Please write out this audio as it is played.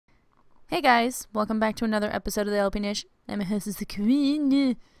Hey guys, welcome back to another episode of the LP Nation. I'm your host, is the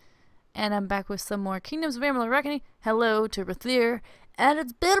Queen, and I'm back with some more Kingdoms of Amalur Reckoning. Hello to Rathir, and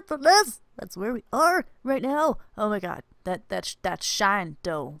it's beautifulness. That's where we are right now. Oh my god, that shine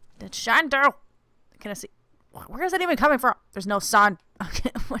dough. That shine dough. Can I see? Where is that even coming from? There's no sun.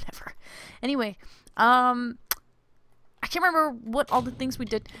 Okay, whatever. Anyway, I can't remember what all the things we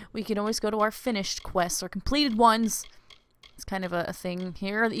did. We can always go to our finished quests or completed ones. It's kind of a thing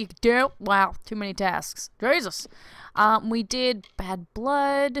here that you can do. Wow, too many tasks. Jesus. We did Bad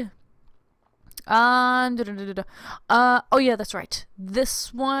Blood. Oh yeah, that's right.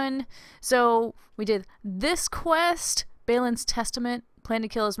 This one. So we did this quest, Balin's Testament. Plan to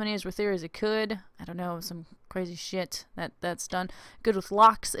kill as many as Rathir as he could. I don't know, some crazy shit that's done. Good with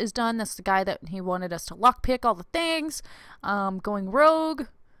locks is done. That's the guy that he wanted us to lockpick all the things. Going rogue.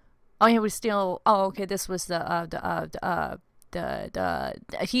 Oh yeah, we steal. Oh okay, this was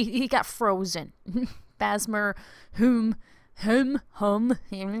he got frozen. Basmer,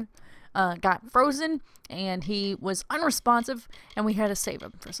 got frozen, and he was unresponsive, and we had to save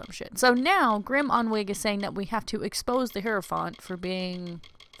him for some shit. So now Grim Onwig is saying that we have to expose the Hierophant for being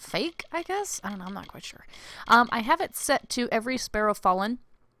fake, I guess? I don't know, I'm not quite sure. I have it set to every Sparrow Fallen.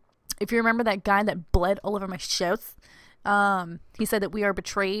 If you remember that guy that bled all over my shouts, he said that we are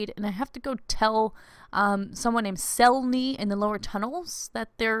betrayed, and I have to go tell someone named Selny in the lower tunnels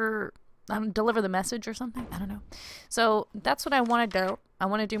that they're deliver the message or something. I don't know. So that's what I want to do. I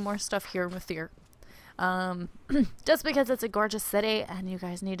want to do more stuff here with Rathir. Just because it's a gorgeous city and you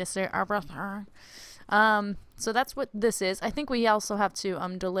guys need to see our brother. So that's what this is. I think we also have to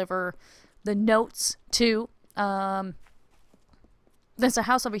deliver the notes to there's a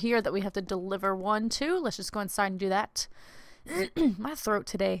house over here that we have to deliver one to. Let's just go inside and do that. My throat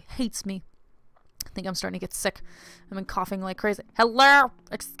today hates me. I think I'm starting to get sick. I've been coughing like crazy. Hello!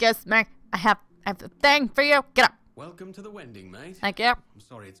 Excuse me. I have a thing for you. Get up. Welcome to the wedding, mate. Thank you. I'm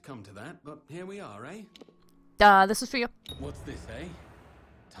sorry it's come to that, but here we are, eh? This is for you. What's this, eh?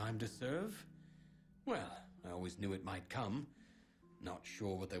 Time to serve? Well, I always knew it might come. Not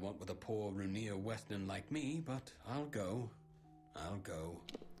sure what they want with a poor Runir Westerner like me, but I'll go. I'll go.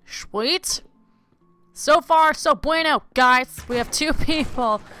 Sweet. So far, so bueno, guys. We have two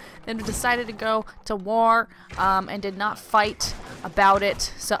people that have decided to go to war and did not fight about it.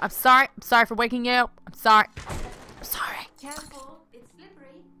 So I'm sorry. I'm sorry for waking you up. I'm sorry. I'm sorry. Careful, it's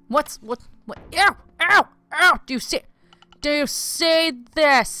slippery. What? Ow! Ow! Ow! Do you see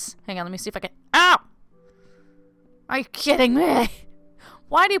this? Hang on, let me see if I can. Ow! Are you kidding me?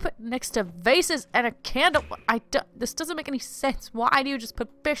 Why do you put next to vases and a candle? This doesn't make any sense. Why do you just put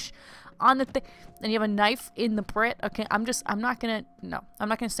fish on the thing? And you have a knife in the bread? Okay, I'm not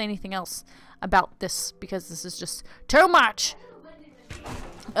gonna say anything else about this because this is just too much.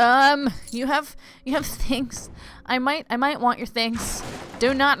 You have things. I might want your things.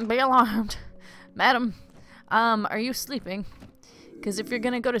 Do not be alarmed. Madam, are you sleeping? Because if you're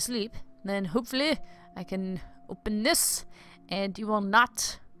gonna go to sleep, then hopefully I can open this and you will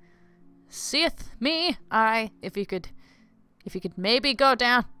not seeth me. If you could maybe go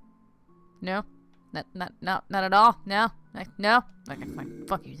down. No? Not at all? No? No? Okay, fine.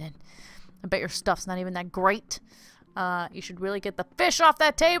 Fuck you then. I bet your stuff's not even that great. You should really get the fish off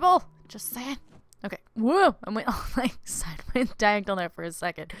that table. Just saying. Okay. Whoa! I went all like sideways diagonal there for a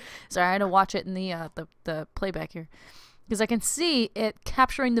second. Sorry, I had to watch it in the playback here. Because I can see it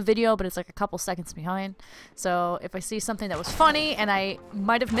capturing the video, but it's like a couple seconds behind. So if I see something that was funny and I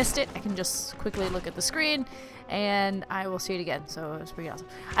might have missed it, I can just quickly look at the screen and I will see it again. So it's pretty awesome.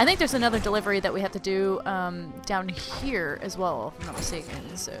 I think there's another delivery that we have to do down here as well, if I'm not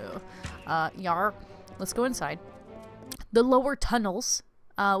mistaken. So, yar. Let's go inside. The lower tunnels.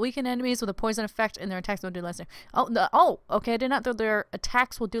 Weaken enemies with a poison effect and their attacks will do less damage. Okay, I did not know their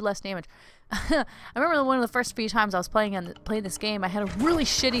attacks will do less damage. I remember one of the first few times I was playing this game, I had a really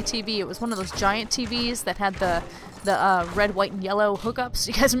shitty TV. It was one of those giant TVs that had the red, white, and yellow hookups.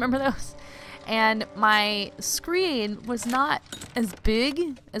 You guys remember those? And my screen was not as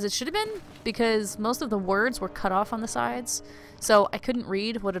big as it should have been because most of the words were cut off on the sides. So I couldn't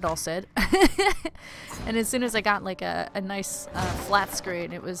read what it all said. And as soon as I got like a nice flat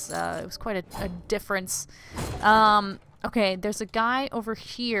screen, it was quite a difference. Okay, there's a guy over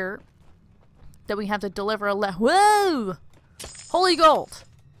here that we have to deliver a whoa! Holy gold!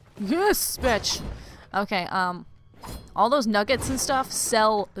 Yes, bitch! Okay, all those nuggets and stuff,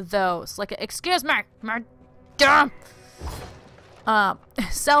 sell those. Like, excuse me, madam!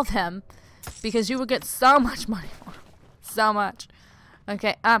 Sell them, because you will get so much money for them. So much.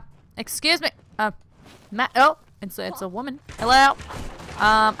 Okay, excuse me, oh, it's a woman. Hello?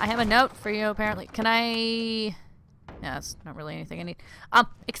 I have a note for you, apparently. Can I... Yeah, that's not really anything I need.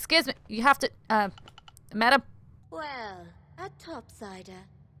 Excuse me. You have to, madam? Well, a topsider.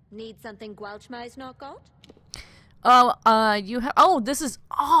 Need something Gwalchmai's not got? Oh, you have... Oh, this is...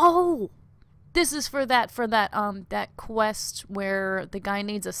 Oh! This is for that quest where the guy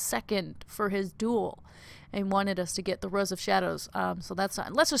needs a second for his duel. And wanted us to get the Rose of Shadows. So that's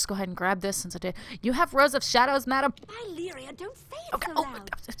not... Let's just go ahead and grab this since I did. You have Rose of Shadows, madam? Lyria, don't say it Okay, so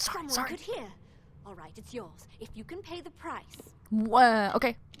loud. Sorry, Someone could hear. All right, it's yours. If you can pay the price.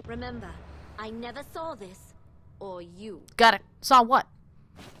 Okay. Remember, I never saw this. Or you. Got it. Saw what?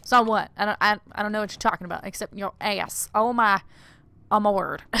 Saw what? I don't know what you're talking about, except your ass. Oh my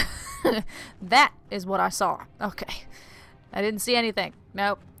word. That is what I saw. Okay. I didn't see anything.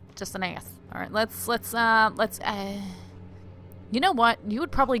 Nope. Just an ass. Alright, let's you know what? You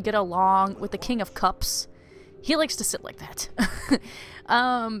would probably get along with the King of Cups. He likes to sit like that.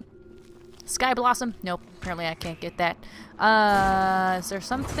 Sky Blossom? Nope. Apparently I can't get that. Is there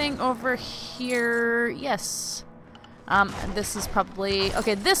something over here? Yes. This is probably...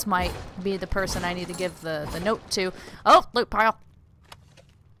 Okay, this might be the person I need to give the note to. Oh, loot pile.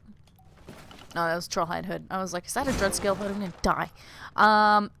 No, that was Trollhide Hood. I was like, is that a dread skill? I'm gonna die.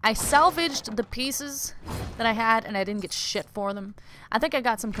 I salvaged the pieces that I had, and I didn't get shit for them. I think I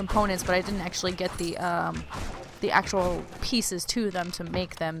got some components, but I didn't actually get the actual pieces to them to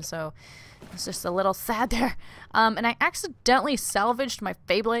make them, so it's just a little sad there. And I accidentally salvaged my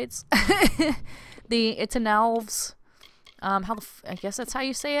Feyblades. The Etenelves. I guess that's how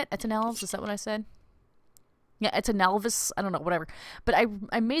you say it? Etenelves, is that what I said? Yeah, Etenelvis, I don't know, whatever. But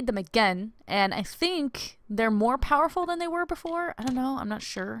I made them again, and I think they're more powerful than they were before. I don't know, I'm not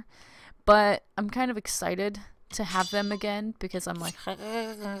sure. But I'm kind of excited to have them again, because I'm like,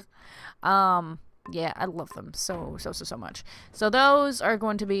 yeah, I love them so much. So those are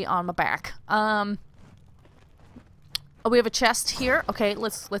going to be on my back. Oh, we have a chest here. Okay,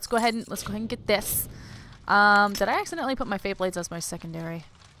 let's go ahead and get this. Did I accidentally put my Feyblades as my secondary?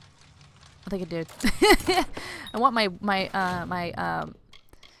 I think I did. I want my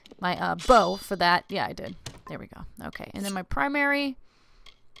bow for that. Yeah, I did. There we go. Okay, and then my primary.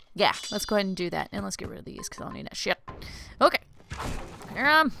 Yeah, let's go ahead and do that, and let's get rid of these because I don't need that shit. Okay.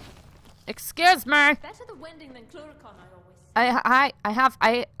 Excuse me. Better the wending than Cluricon, I always. Hi.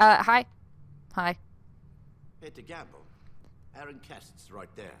 Hi. It's a gamble. Aaron Kest's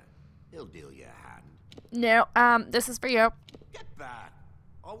right there. He'll deal you a hand. No, this is for you. Get back.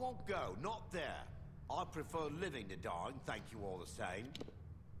 I won't go. Not there. I prefer living to dying, thank you all the same.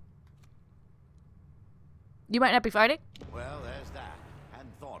 You might not be fighting? Well, there's that.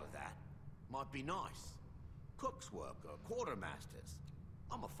 Hadn't thought of that. Might be nice. Cook's work or quartermasters.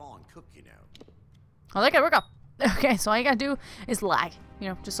 I'm a fine cook, you know. Oh, okay, work up. Okay, so all you gotta do is lie. You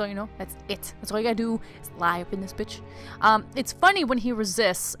know, just so you know, that's it. That's all you gotta do is lie up in this bitch. It's funny when he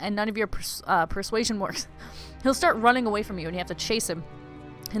resists and none of your persuasion works. He'll start running away from you and you have to chase him.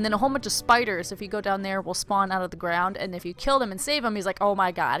 And then a whole bunch of spiders, if you go down there, will spawn out of the ground. And if you kill him and save him, he's like, oh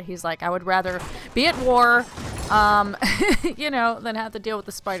my god. He's like, I would rather be at war, you know, than have to deal with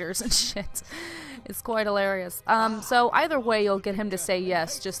the spiders and shit. It's quite hilarious. So either way, you'll get him to say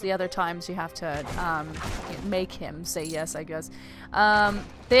yes. Just the other times you have to make him say yes, I guess.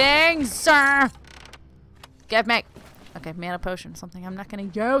 Things, sir! Give me. Okay, mana potion, something I'm not gonna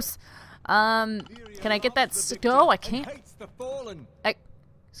use. Can I get that? No, I can't. Hey,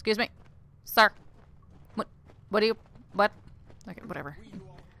 excuse me, sir. What do you? What? Okay, whatever.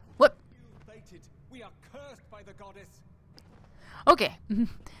 What? Okay,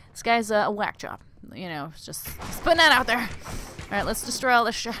 this guy's a whack job. You know, just putting that out there. All right, let's destroy all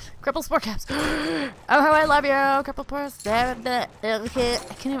this shit. Cripple spore caps. Oh, how I love you, cripple spores. Okay,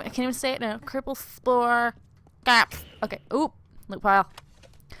 I can't even say it now. Cripple spore caps. Okay. Oop, loot pile.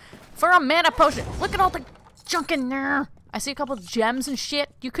 For a mana potion. Look at all the junk in there. I see a couple of gems and shit.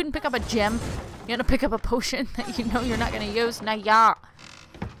 You couldn't pick up a gem. You had to pick up a potion that you know you're not gonna use. Nah, yeah.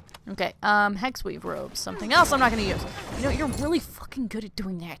 Okay. Hexweave robes. Something else I'm not gonna use. You know, you're really fucking good at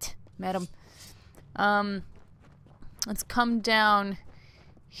doing that, madam. Let's come down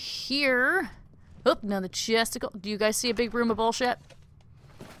here. Oh, now the chesticle. Do you guys see a big room of bullshit?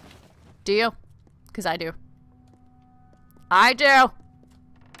 Do you? Because I do. I do.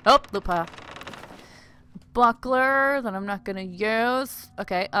 Oh, loot pile. Buckler that I'm not gonna use.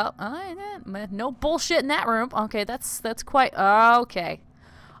 Okay. Oh, no bullshit in that room. Okay, that's quite okay.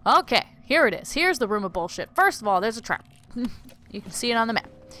 Okay, here it is. Here's the room of bullshit. First of all, there's a trap. You can see it on the map.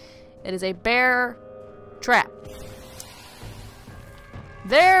 It is a bear trap.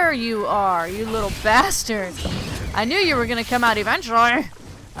 There you are, you little bastards. I knew you were gonna come out eventually. Oh,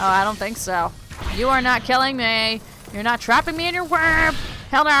 I don't think so. You are not killing me. You're not trapping me in your web.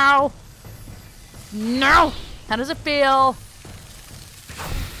 Hell no. No. How does it feel?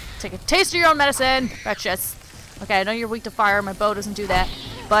 Take a taste of your own medicine. Precious. Okay, I know you're weak to fire. My bow doesn't do that.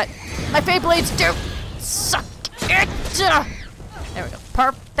 But my Fey blades do. Suck it. There we go.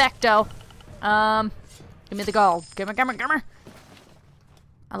 Perfecto. Give me the gold. Give me.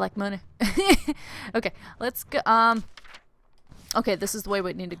 I like money. Okay, let's go. Okay, this is the way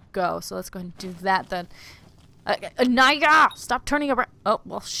we need to go. So let's go ahead and do that then. Naya! Stop turning around. Oh,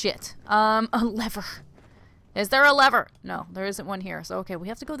 well, shit. A lever. Is there a lever? No, there isn't one here. So, okay, we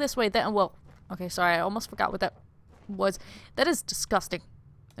have to go this way then. Well, okay, sorry. I almost forgot what that was. That is disgusting.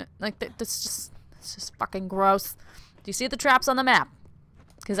 Like, it's just fucking gross. Do you see the traps on the map?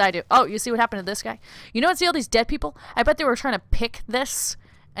 Because I do. Oh, you see what happened to this guy? You know, see all these dead people? I bet they were trying to pick this,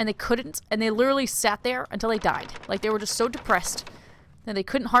 and they couldn't, and they literally sat there until they died. Like, they were just so depressed that they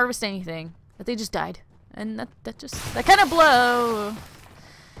couldn't harvest anything, that they just died. And that kind of blow.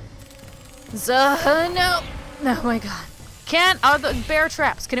 So, no. Oh my god. The bear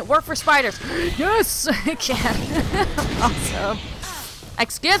traps, can it work for spiders? Yes, it can. Awesome.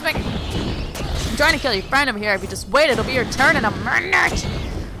 Excuse me. I'm trying to kill your friend over here. If you just wait, it'll be your turn in a minute.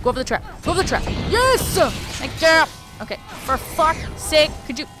 Go over the trap. Go over the trap. Yes! Thank you. Okay, for fuck's sake,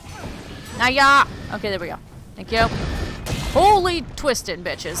 could you... Naya! Okay, there we go. Thank you. Holy twisted,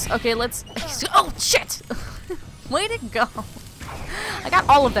 bitches. Okay, let's... Oh, shit! Way to go. I got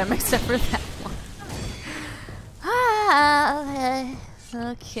all of them except for that one.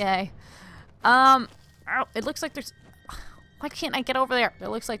 Okay. Oh, it looks like there's... Why can't I get over there? It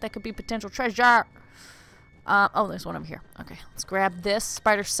looks like that could be potential treasure. Oh, there's one over here. Okay, let's grab this.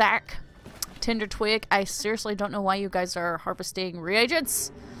 Spider sack. Tinder twig. I seriously don't know why you guys are harvesting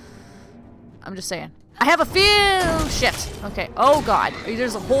reagents. I'm just saying. I have a few! Shit. Okay. Oh, God.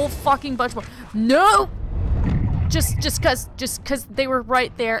 There's a whole fucking bunch more. No! Just cause they were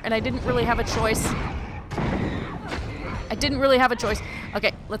right there and I didn't really have a choice.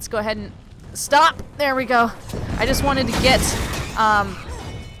 Okay, let's go ahead and stop. There we go. I just wanted to get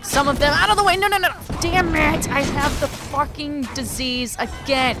some of them out of the way. No. Damn it. I have the fucking disease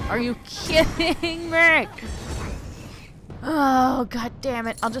again. Are you kidding me? Oh, god damn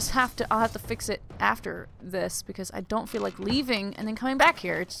it. I'll have to fix it after this because I don't feel like leaving and then coming back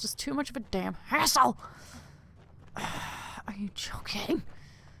here. It's just too much of a damn hassle. Are you joking?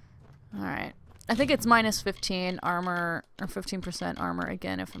 Alright. I think it's minus 15 armor, or 15% armor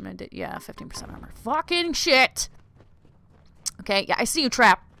again if I'm gonna do, yeah, 15% armor. Fucking shit! Okay, yeah, I see you,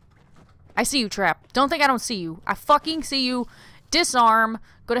 Trap. I see you, Trap. Don't think I don't see you. I fucking see you. Disarm.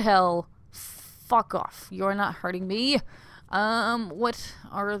 Go to hell. Fuck off. You're not hurting me. What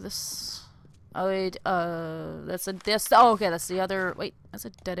are this? Oh, wait, that's a, oh, okay, that's the other, wait, that's a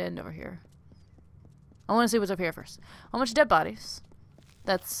dead end over here. I want to see what's up here first. A bunch of dead bodies.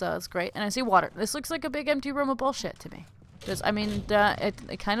 That's great. And I see water. This looks like a big empty room of bullshit to me. Because, I mean,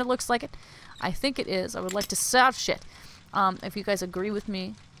 it kind of looks like it. I think it is. I would like to solve shit. If you guys agree with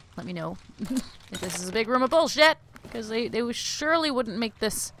me, let me know if this is a big room of bullshit. Because they surely wouldn't make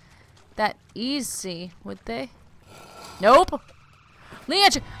this that easy, would they? Nope.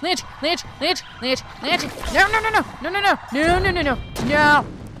 Leech! No!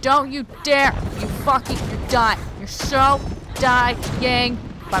 Don't you dare! You're done. You're so dying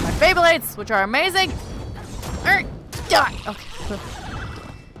by my Fables, which are amazing. Die! Okay.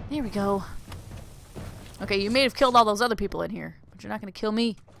 There we go. Okay, you may have killed all those other people in here, but you're not gonna kill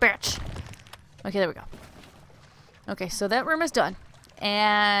me, bitch. Okay, there we go. Okay, so that room is done.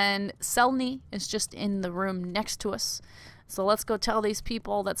 And Selny is just in the room next to us. So let's go tell these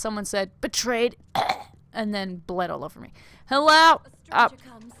people that someone said betrayed and then bled all over me. Hello?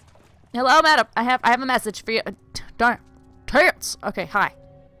 Hello, madam. I have a message for you. Darn. Tits. Okay, hi.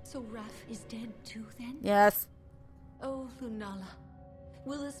 So Raph is dead too then? Yes. Oh, Lunala.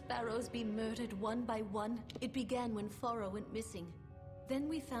 Will the sparrows be murdered one by one? It began when Foro went missing. Then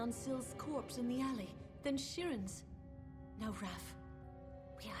we found Syl's corpse in the alley. Then Shiren's. Now Raph.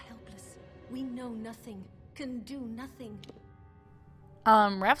 We are helpless. We know nothing. Can do nothing.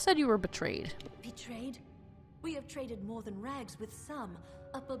 Raph said you were betrayed. Betrayed? We have traded more than rags with some.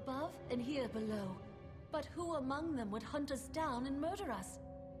 Up above and here below. But who among them would hunt us down and murder us?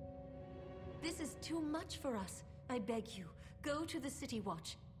 This is too much for us. I beg you, go to the City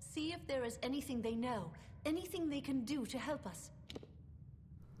Watch. See if there is anything they know. Anything they can do to help us.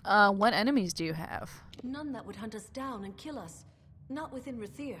 What enemies do you have? None that would hunt us down and kill us. Not within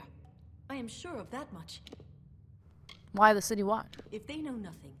Rathir. I am sure of that much. Why the City Watch? If they know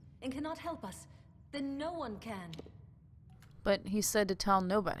nothing and cannot help us, then no one can. But he said to tell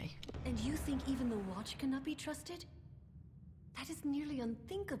nobody. And you think even the watch cannot be trusted? That is nearly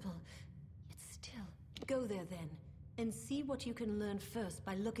unthinkable. Yet still, go there then, and see what you can learn first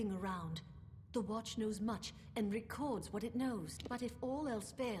by looking around. The watch knows much and records what it knows. But if all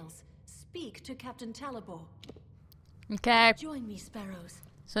else fails, speak to Captain Talibor. Okay. Join me, Sparrows.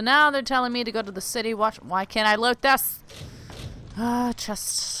 So now they're telling me to go to the city watch. Why can't I loot this?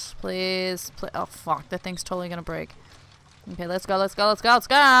 Chests, please. Oh, fuck. That thing's totally gonna break. Okay, let's go, let's go, let's go, let's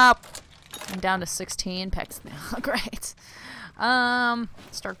go! I'm down to 16 pecks now. Great.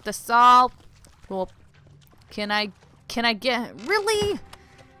 Start this all. Well, can I get... Really?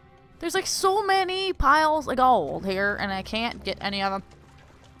 There's like so many piles of gold here, and I can't get any of them.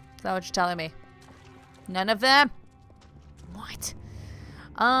 Is that what you're telling me? None of them? What?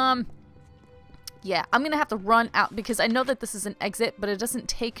 Yeah, I'm gonna have to run out because I know that this is an exit, but it doesn't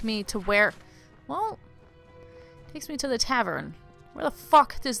take me to where... Well, it takes me to the tavern. Where the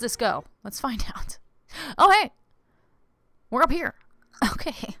fuck does this go? Let's find out. Oh, hey! We're up here.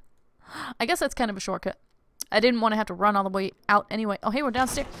 Okay. I guess that's kind of a shortcut. I didn't want to have to run all the way out anyway. Oh, hey, we're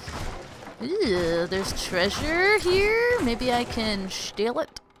downstairs. Ew, there's treasure here. Maybe I can steal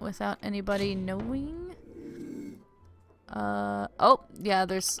it without anybody knowing. Oh, yeah,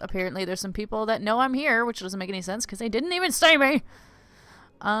 apparently there's some people that know I'm here, which doesn't make any sense because they didn't even see me.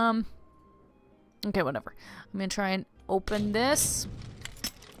 Okay, whatever. I'm gonna try and open this.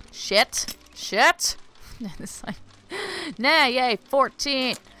 Shit. Nah, yay,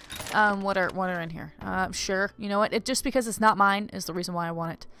 14. What are in here? Sure. You know what? Just because it's not mine is the reason why I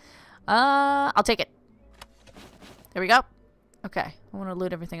want it. I'll take it. There we go. Okay. I want to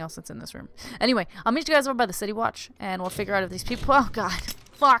loot everything else that's in this room. Anyway, I'll meet you guys over by the city watch, and we'll figure out if these people... Oh, God.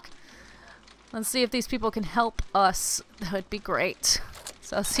 Fuck. Let's see if these people can help us. That would be great.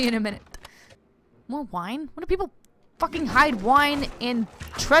 So I'll see you in a minute. More wine? What do people fucking hide wine in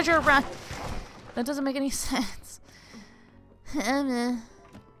treasure around? That doesn't make any sense. Alright,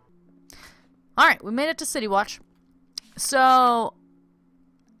 we made it to City Watch. So,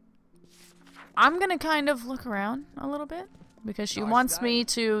 I'm gonna kind of look around a little bit. Because she wants me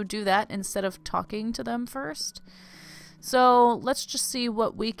to do that instead of talking to them first. So, let's just see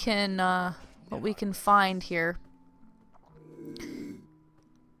what we can find here.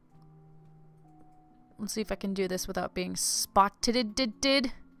 Let's see if I can do this without being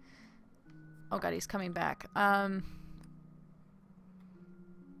spotted. Oh god, he's coming back. Oh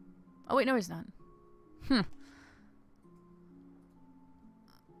wait, no he's not.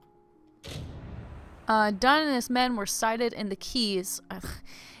 Dunn and his men were sighted in the Keys,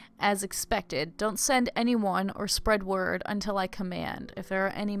 as expected. Don't send anyone or spread word until I command. If there are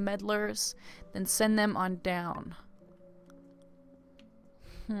any meddlers, then send them on down.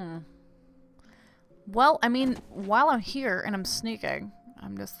 Well, I mean, while I'm here and I'm sneaking,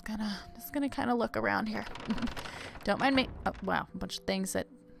 I'm just gonna kind of look around here. Don't mind me. Oh, wow, a bunch of things that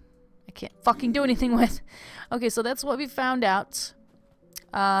I can't fucking do anything with. Okay, so that's what we found out.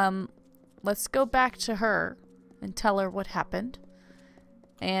 Let's go back to her and tell her what happened.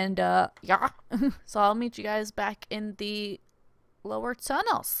 And, yeah. So I'll meet you guys back in the lower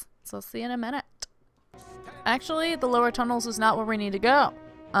tunnels. So see you in a minute. Actually, the lower tunnels is not where we need to go.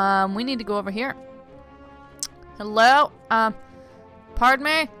 We need to go over here. Hello? Pardon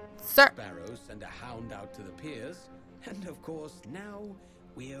me? Sir? Sparrows send a hound out to the piers. And of course, now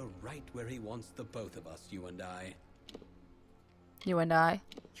we're right where he wants the both of us, you and I. You and I?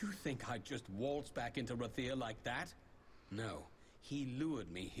 You think I'd just waltz back into Rathir like that? No. He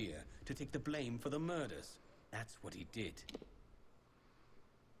lured me here to take the blame for the murders. That's what he did.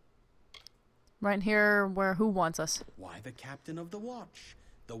 Right here where who wants us? Why, the captain of the watch.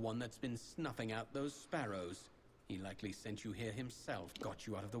 The one that's been snuffing out those sparrows. He likely sent you here himself, got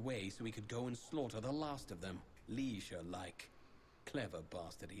you out of the way so he could go and slaughter the last of them. Leisure-like. Clever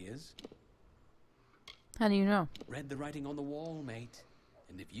bastard he is. How do you know? Read the writing on the wall, mate.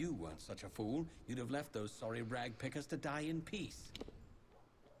 And if you weren't such a fool, you'd have left those sorry rag pickers to die in peace.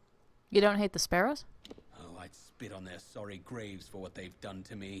 You don't hate the sparrows? Oh, I'd spit on their sorry graves for what they've done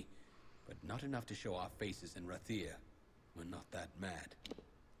to me. But not enough to show our faces in Rathir. We're not that mad.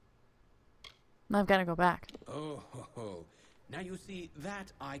 I've got to go back. Oh, ho, ho. Now you see,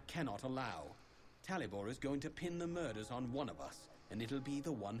 that I cannot allow. Talibor is going to pin the murders on one of us, and it'll be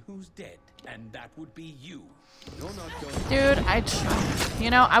the one who's dead. And that would be you. You're not going to... Dude, I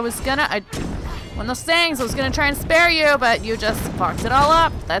was gonna... one of those things, I was gonna try and spare you, but you just fucked it all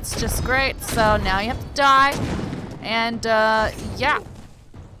up. That's just great. So now you have to die. And, yeah.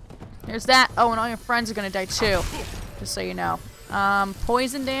 There's that. Oh, and all your friends are gonna die too. Just so you know.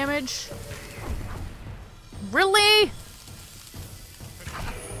 Poison damage. Really?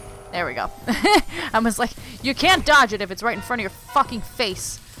 There we go. I was like, you can't dodge it if it's right in front of your fucking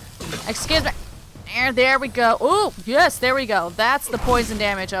face. Excuse me. There we go. Ooh, yes, there we go. That's the poison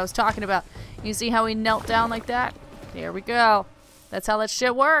damage I was talking about. You see how he knelt down like that? There we go. That's how that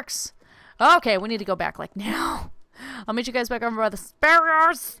shit works. Okay, we need to go back like now. I'll meet you guys back over by the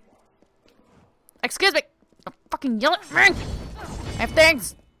sparrows. Excuse me. Don't fucking yell at me. I have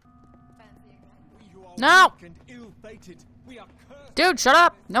things. No. Dude, shut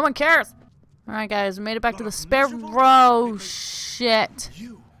up. No one cares. Alright, guys, we made it back to the sparrow. Shit.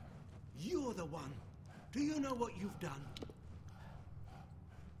 You're the one. Do you know what you've done?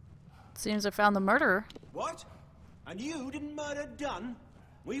 Seems I found the murderer. What? And you didn't murder Dunn?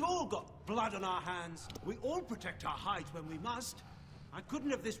 We've all got blood on our hands. We all protect our hides when we must. I couldn't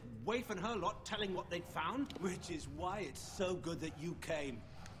have this waif and her lot telling what they'd found, which is why it's so good that you came.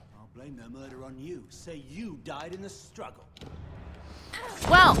 I'll blame their murder on you. Say you died in the struggle.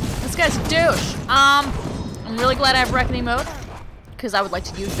 Well, this guy's a douche. I'm really glad I have Reckoning mode, because I would like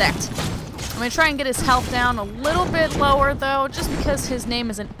to use that. I'm going to try and get his health down a little bit lower, though, just because his name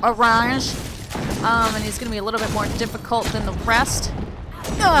is an Orange. And he's going to be a little bit more difficult than the rest.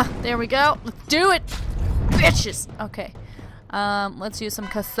 There we go. Let's do it, bitches. Okay. Let's use some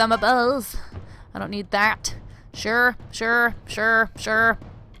consumables. I don't need that. Sure.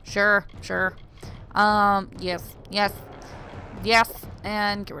 Yes.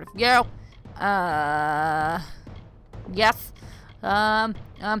 And get rid of you. Yes.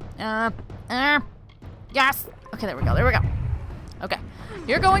 Yes. Okay, there we go. Okay.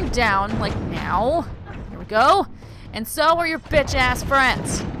 You're going down, like, now. Here we go. And so are your bitch-ass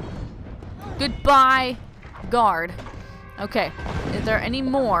friends. Goodbye, guard. Okay. Is there any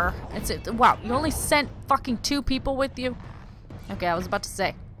more? Wow, you only sent fucking 2 people with you? Okay, I was about to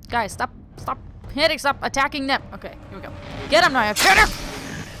say. Guys, stop hitting, stop attacking them. Okay, here we go. Get him now, get him!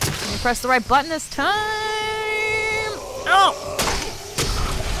 Let me press the right button this time. Oh!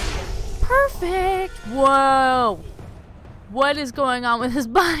 Perfect! Whoa! What is going on with his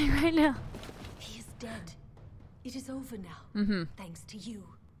body right now? He is dead. It is over now. Thanks to you.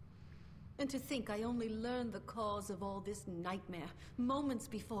 And to think I only learned the cause of all this nightmare moments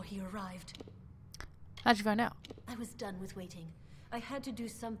before he arrived. How'd you find out? I was done with waiting. I had to do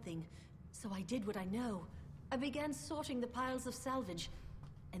something, so I did what I know. I began sorting the piles of salvage,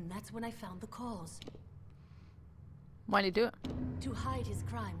 and that's when I found the cause. Why'd he do it? To hide his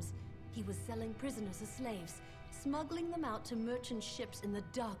crimes, he was selling prisoners as slaves, smuggling them out to merchant ships in the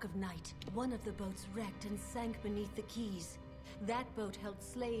dark of night. One of the boats wrecked and sank beneath the quays. That boat held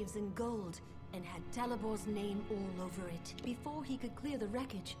slaves and gold, and had Talibor's name all over it. Before he could clear the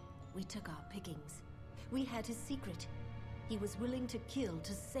wreckage, we took our pickings. We had his secret. He was willing to kill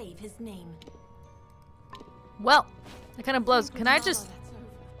to save his name. Well, that kind of blows. Can I just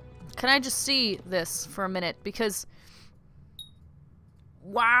see this for a minute? Because,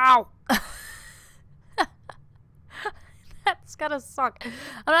 wow, that's gotta suck. I'm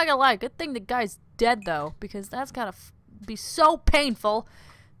not gonna lie. Good thing the guy's dead though, because that's gotta be so painful.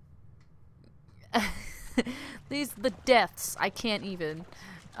 The deaths. I can't even.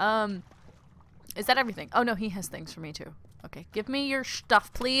 Is that everything? Oh no, he has things for me too. Okay, give me your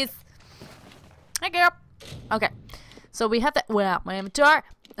stuff, please. Thank you. Okay, so we have that. Well, my inventory.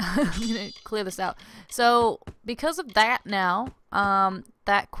 I'm gonna clear this out. So because of that now,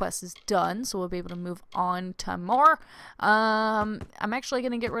 that quest is done. So we'll be able to move on to more. I'm actually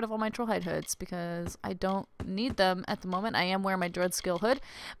gonna get rid of all my trollhide hoods because I don't need them at the moment. I am wearing my dread skill hood,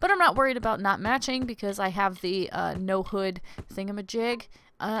 but I'm not worried about not matching because I have the no hood thingamajig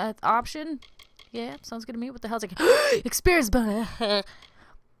option. Yeah, sounds good to me. What the hell's it? Experience bonus. Oh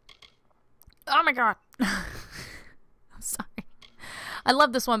my god. I'm sorry. I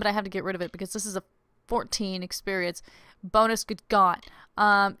love this one, but I have to get rid of it because this is a 14 experience bonus. Good god.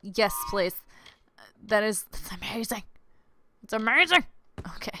 Yes, please. That's amazing. It's amazing.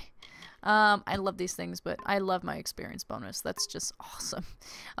 Okay. I love these things, but I love my experience bonus. That's just awesome.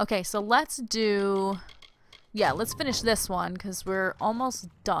 Okay, so let's do... Yeah, let's finish this one because we're almost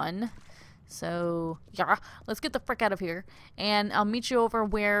done. So, yeah, let's get the frick out of here. And I'll meet you over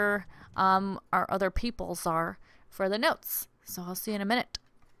where our other peoples are for the notes. So I'll see you in a minute.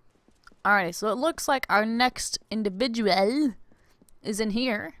 Alright, so it looks like our next individual is in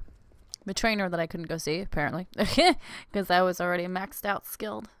here. The trainer that I couldn't go see, apparently. Because I was already maxed out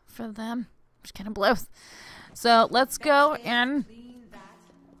skilled for them. Which kind of blows. So let's go and...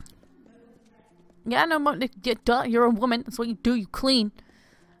 Yeah, no, duh, you're a woman. That's what you do, you clean.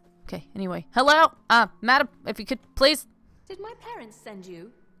 Okay, anyway. Hello? Madam, if you could please... Did my parents send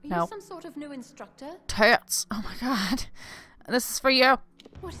you? No. you some sort of new instructor? Tits. Oh my god. This is for you.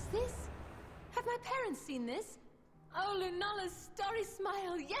 What is this? Have my parents seen this? Oh, Lunala's starry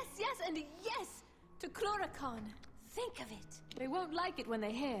smile. Yes, yes, and yes to Chloricon. Think of it. They won't like it when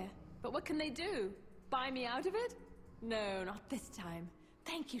they hear. But what can they do? Buy me out of it? No, not this time.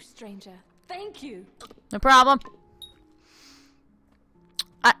 Thank you, stranger. Thank you. No problem.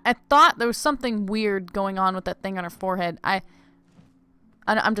 I thought there was something weird going on with that thing on her forehead.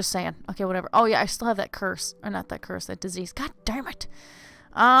 I'm just saying. Okay, whatever. Oh yeah, I still have that curse. Or not that curse, that disease. God damn it.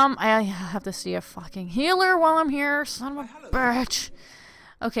 I have to see a fucking healer while I'm here. Son of a bitch.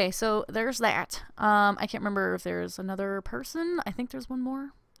 Okay, so there's that. I can't remember if there's another person. I think there's one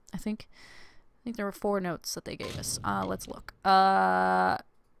more. I think there were 4 notes that they gave us. Let's look. Oh,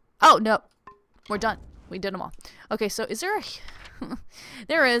 no. We're done. We did them all. Okay, so is there a...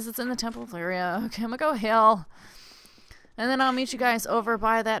 There is. It's in the temple area. Okay, I'm gonna go heal. And then I'll meet you guys over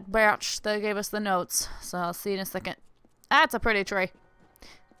by that batch that gave us the notes. So I'll see you in a second. That's a pretty tree.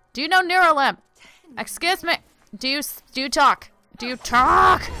 Do you know Neurolim? Excuse me. Do you talk? Do you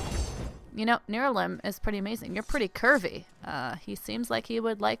talk? You know, Neurolim is pretty amazing. You're pretty curvy. He seems like he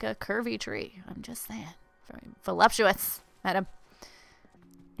would like a curvy tree. I'm just saying. Very voluptuous, madam.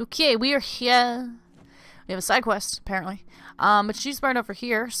 Okay, we are here. We have a side quest, apparently. But she's right over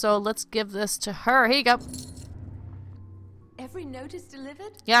here, so let's give this to her. Here you go. Every note is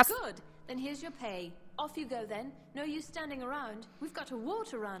delivered? Yes. Good. Then here's your pay. Off you go then. No use standing around. We've got a war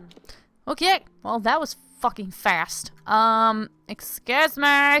to run. Okay. Well, that was fucking fast. Excuse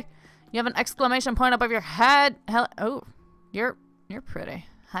me. You have an exclamation point above your head. Hell, oh, you're pretty.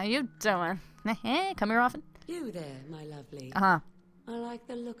 How you doing? Come here often? You there, my lovely. Uh-huh. I like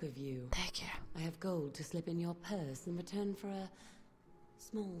the look of you. Thank you. I have gold to slip in your purse in return for a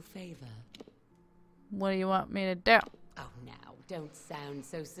small favor. What do you want me to do? Oh, now, don't sound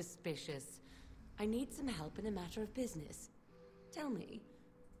so suspicious. I need some help in a matter of business. Tell me,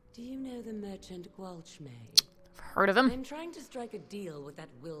 do you know the merchant Gwalchmay? I've heard of him. I'm trying to strike a deal with that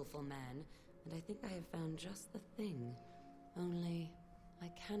willful man, and I think I have found just the thing. Only, I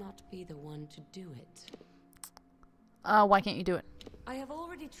cannot be the one to do it. Why can't you do it? I have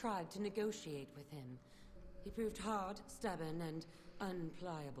already tried to negotiate with him. He proved hard, stubborn, and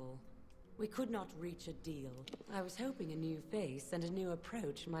unpliable. We could not reach a deal. I was hoping a new face and a new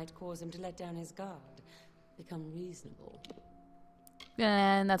approach might cause him to let down his guard, become reasonable.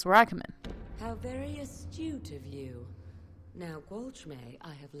 And that's where I come in. How very astute of you. Now, Gwalchmay,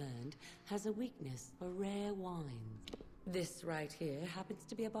 I have learned, has a weakness for rare wines. This right here happens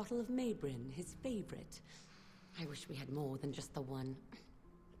to be a bottle of Mabrin, his favorite. I wish we had more than just the one.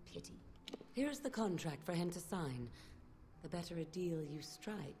 Pity. Here's the contract for him to sign. The better a deal you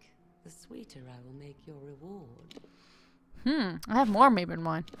strike, the sweeter I will make your reward. I have more Mabrin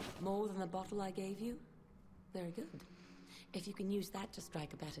wine. More than the bottle I gave you? Very good. If you can use that to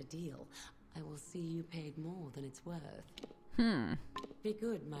strike a better deal, I will see you paid more than it's worth. Be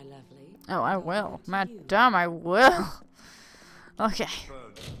good, my lovely. Oh, I will. Madame, I will. Okay.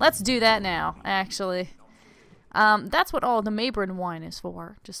 Let's do that now, actually. That's what all the Mabrin wine is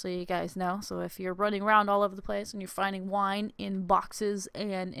for, just so you guys know. So if you're running around all over the place and you're finding wine in boxes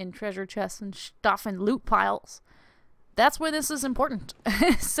and in treasure chests and stuff and loot piles, that's where this is important.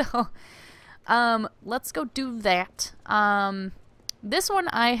 So, let's go do that. This one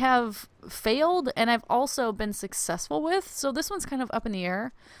I have failed and I've also been successful with, so this one's kind of up in the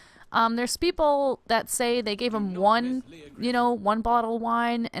air. There's people that say they gave him one bottle of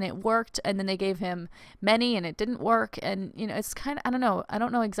wine and it worked, and then they gave him many and it didn't work, and it's kind of, I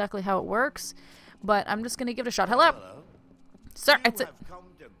don't know exactly how it works, but I'm just gonna give it a shot. Hello, sir. It's have come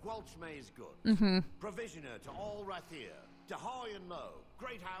to Gwalchmay's goods. Provisioner to all Rathir, to high and low,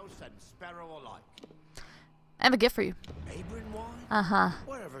 great house and sparrow alike. I have a gift for you. Mabrin wine? Uh-huh.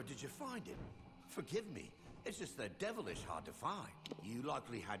 Wherever did you find it? Forgive me. It's just they're devilish hard to find. You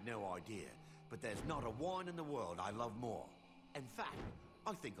likely had no idea, but there's not a wine in the world I love more. In fact,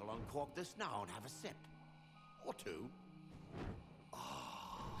 I think I'll uncork this now and have a sip. Or two.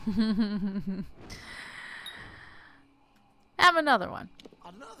 Have another one.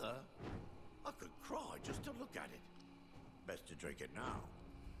 Another? I could cry just to look at it. Best to drink it now.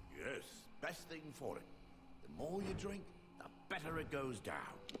 Yes, best thing for it. The more you drink, the better it goes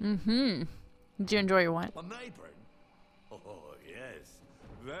down. Did you enjoy your wine? A Mabrin? Oh, yes.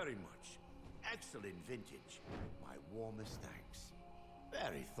 Very much. Excellent vintage. My warmest thanks.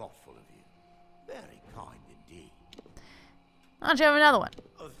 Very thoughtful of you. Very kind indeed. Why don't you have another one?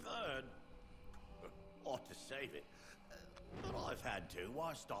 A third? Ought to save it. But I've had to.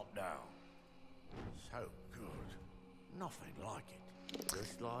 Why stop now? So good. Nothing like it.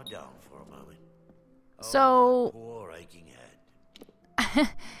 Just lie down for a moment. So... Oh, poor aching head.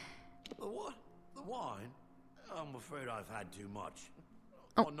 The what? The wine? I'm afraid I've had too much.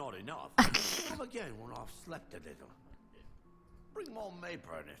 Oh. Or not enough. Come again when I've slept a little. Bring more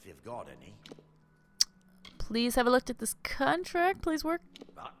Mayburn if you've got any. Please have a look at this contract. Please work.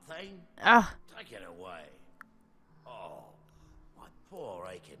 That thing? Ah. Take it away. Oh, my poor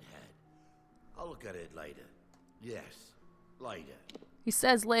aching head. I'll look at it later. Yes, later. He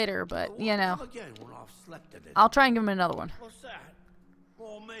says later, but, you know. Come again when I've slept a little. I'll try and give him another one. What's that?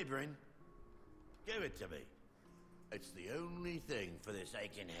 More Mayburn? Give it to me. It's the only thing for this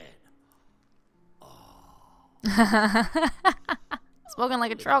aching head. Spoken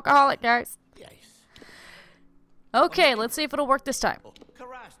like a true alcoholic, guys. Yes. Okay, let's see if it'll work this time.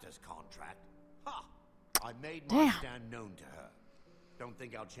 Carasta's contract. Ha! I made my Damn. stand known to her. Don't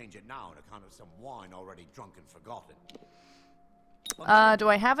think I'll change it now on account of some wine already drunk and forgotten. Do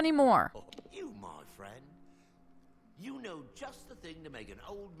I have any more? You, my friend. You know just the thing to make an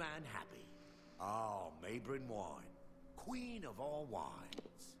old man happy. Oh, Mayburn wine. Queen of all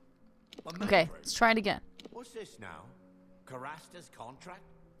wines. Okay, Mayburn. let's try it again. What's this now? Carasta's contract?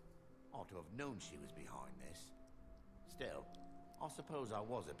 Ought to have known she was behind this. Still, I suppose I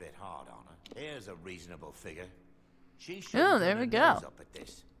was a bit hard on her. Here's a reasonable figure. She should Oh, there we go. up at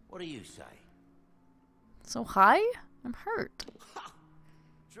this. What do you say? So high? I'm hurt. Ha!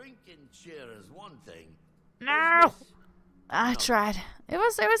 Drink and cheer is one thing. No! I tried. It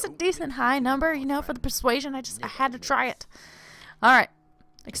was a decent high number, you know, for the persuasion. I had to try it. Alright.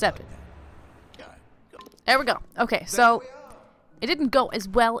 Accepted. There we go. Okay, so it didn't go as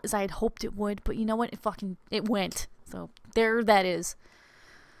well as I had hoped it would, but you know what? It went. So there that is.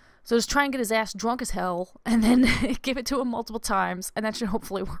 So just try and get his ass drunk as hell, and then give it to him multiple times, and that should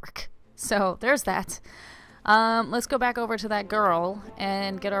hopefully work. So there's that. Let's go back over to that girl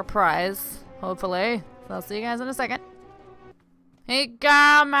and get our prize, hopefully. So I'll see you guys in a second. Here you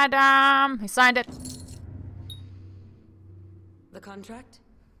go, madam. He signed it. The contract?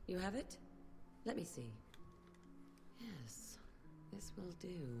 You have it? Let me see. Yes, this will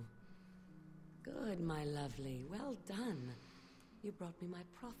do. Good, my lovely. Well done. You brought me my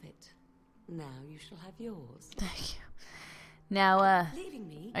profit. Now you shall have yours. Thank you. Now, Leaving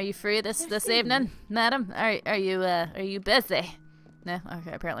me? are you free this evening, madam? Are you busy? No?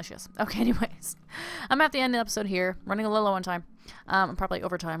 Okay, apparently she is. Okay, anyways. I'm at the end of the episode here. Running a little low on time. I'm probably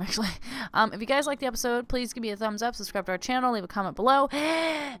over time, actually. If you guys like the episode, please give me a thumbs up, subscribe to our channel, leave a comment below.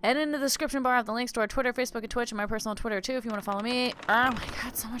 And in the description bar, I have the links to our Twitter, Facebook, and Twitch, and my personal Twitter, too, if you want to follow me. Oh my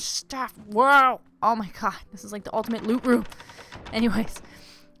god, so much stuff. Whoa! Oh my god, this is like the ultimate loot room. Anyways.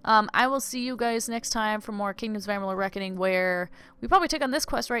 I will see you guys next time for more Kingdoms of Amalur Reckoning, where we probably take on this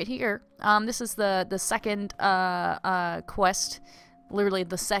quest right here. This is the second quest, literally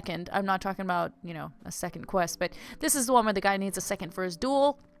the second. I'm not talking about, you know, a second quest, but this is the one where the guy needs a second for his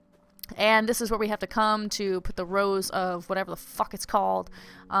duel. And this is where we have to come to put the rose of whatever the fuck it's called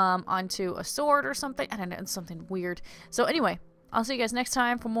onto a sword or something. I don't know, it's something weird. So anyway, I'll see you guys next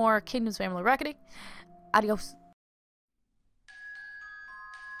time for more Kingdoms of Amalur Reckoning. Adios.